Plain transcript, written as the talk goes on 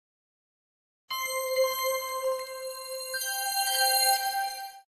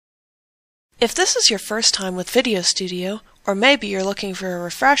If this is your first time with VideoStudio, or maybe you're looking for a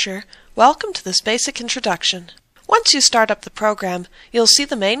refresher, welcome to this basic introduction. Once you start up the program, you'll see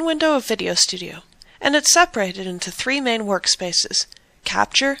the main window of VideoStudio, and it's separated into three main workspaces: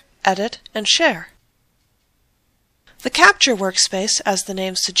 Capture, Edit, and Share. The Capture workspace, as the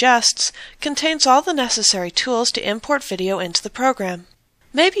name suggests, contains all the necessary tools to import video into the program.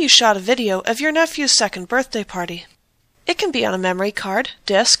 Maybe you shot a video of your nephew's second birthday party. It can be on a memory card,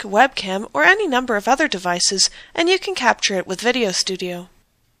 disk, webcam, or any number of other devices, and you can capture it with VideoStudio.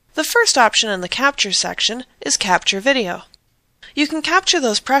 The first option in the Capture section is Capture Video. You can capture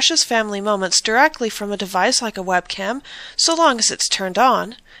those precious family moments directly from a device like a webcam, so long as it's turned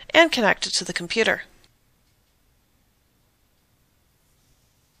on and connected to the computer.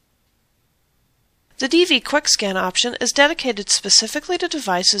 The DV Quick Scan option is dedicated specifically to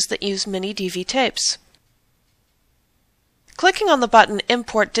devices that use mini DV tapes. Clicking on the button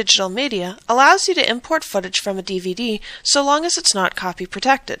Import Digital Media allows you to import footage from a DVD so long as it's not copy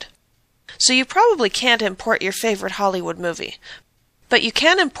protected. So you probably can't import your favorite Hollywood movie, but you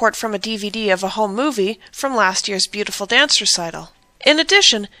can import from a DVD of a home movie from last year's Beautiful Dance recital. In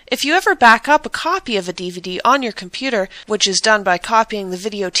addition, if you ever back up a copy of a DVD on your computer, which is done by copying the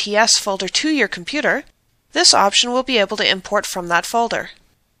Video TS folder to your computer, this option will be able to import from that folder.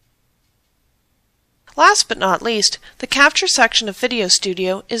 Last but not least, the Capture section of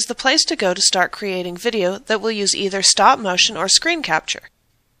VideoStudio is the place to go to start creating video that will use either stop motion or screen capture.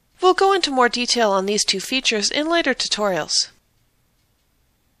 We'll go into more detail on these two features in later tutorials.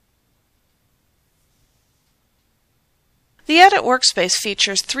 The Edit workspace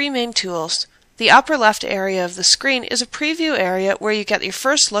features three main tools. The upper left area of the screen is a preview area where you get your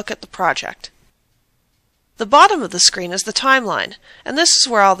first look at the project. The bottom of the screen is the timeline, and this is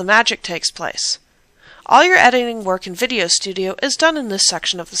where all the magic takes place. All your editing work in VideoStudio is done in this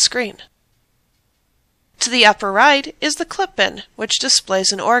section of the screen. To the upper right is the clip bin, which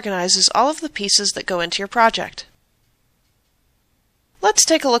displays and organizes all of the pieces that go into your project. Let's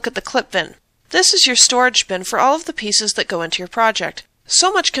take a look at the clip bin. This is your storage bin for all of the pieces that go into your project.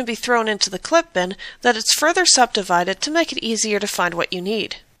 So much can be thrown into the clip bin that it's further subdivided to make it easier to find what you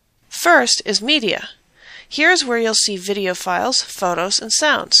need. First is Media. Here is where you'll see video files, photos, and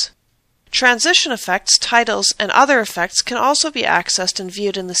sounds. Transition effects, titles, and other effects can also be accessed and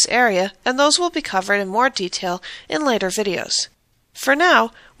viewed in this area, and those will be covered in more detail in later videos. For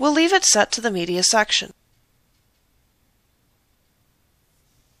now, we'll leave it set to the Media section.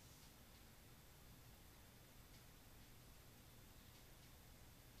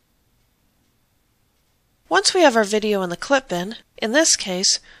 Once we have our video in the clip bin, in this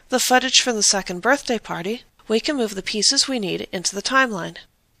case, the footage from the second birthday party, we can move the pieces we need into the timeline.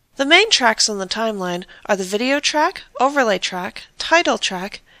 The main tracks on the timeline are the video track, overlay track, title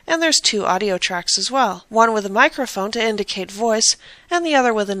track, and there's two audio tracks as well, one with a microphone to indicate voice, and the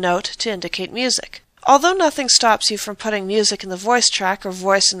other with a note to indicate music. Although nothing stops you from putting music in the voice track or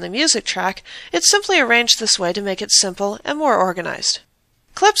voice in the music track, it's simply arranged this way to make it simple and more organized.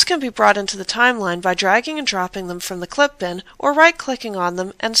 Clips can be brought into the timeline by dragging and dropping them from the clip bin or right-clicking on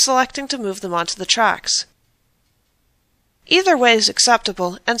them and selecting to move them onto the tracks. Either way is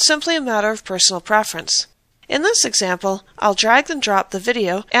acceptable and simply a matter of personal preference. In this example, I'll drag and drop the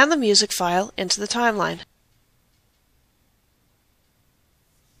video and the music file into the timeline.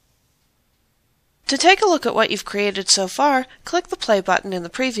 To take a look at what you've created so far, click the play button in the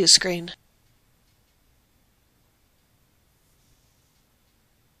preview screen.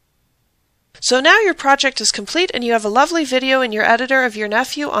 So now your project is complete and you have a lovely video in your editor of your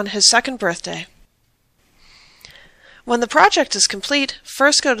nephew on his second birthday. When the project is complete,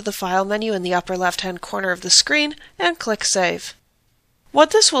 first go to the File menu in the upper left-hand corner of the screen and click Save.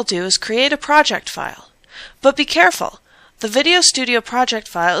 What this will do is create a project file. But be careful! The VideoStudio project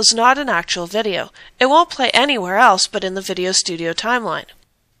file is not an actual video. It won't play anywhere else but in the VideoStudio timeline.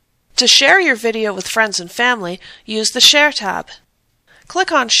 To share your video with friends and family, use the Share tab.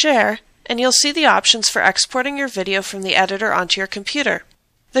 Click on Share, and you'll see the options for exporting your video from the editor onto your computer.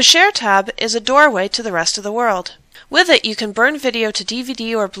 The Share tab is a doorway to the rest of the world. With it, you can burn video to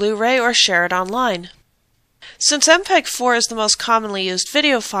DVD or Blu-ray or share it online. Since MPEG-4 is the most commonly used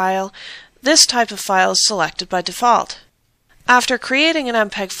video file, this type of file is selected by default. After creating an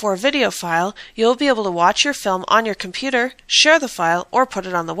MPEG-4 video file, you'll be able to watch your film on your computer, share the file, or put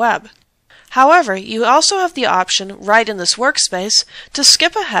it on the web. However, you also have the option, right in this workspace, to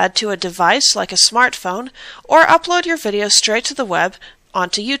skip ahead to a device like a smartphone or upload your video straight to the web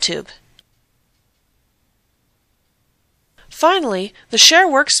onto YouTube. Finally, the Share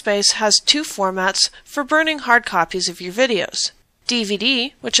workspace has two formats for burning hard copies of your videos: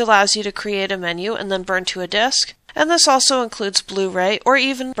 DVD, which allows you to create a menu and then burn to a disk, and this also includes Blu-ray or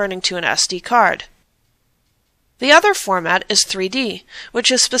even burning to an SD card. The other format is 3D, which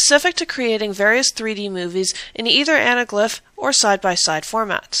is specific to creating various 3D movies in either anaglyph or side-by-side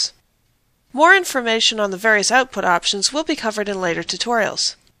formats. More information on the various output options will be covered in later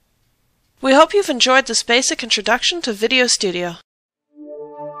tutorials. We hope you've enjoyed this basic introduction to VideoStudio.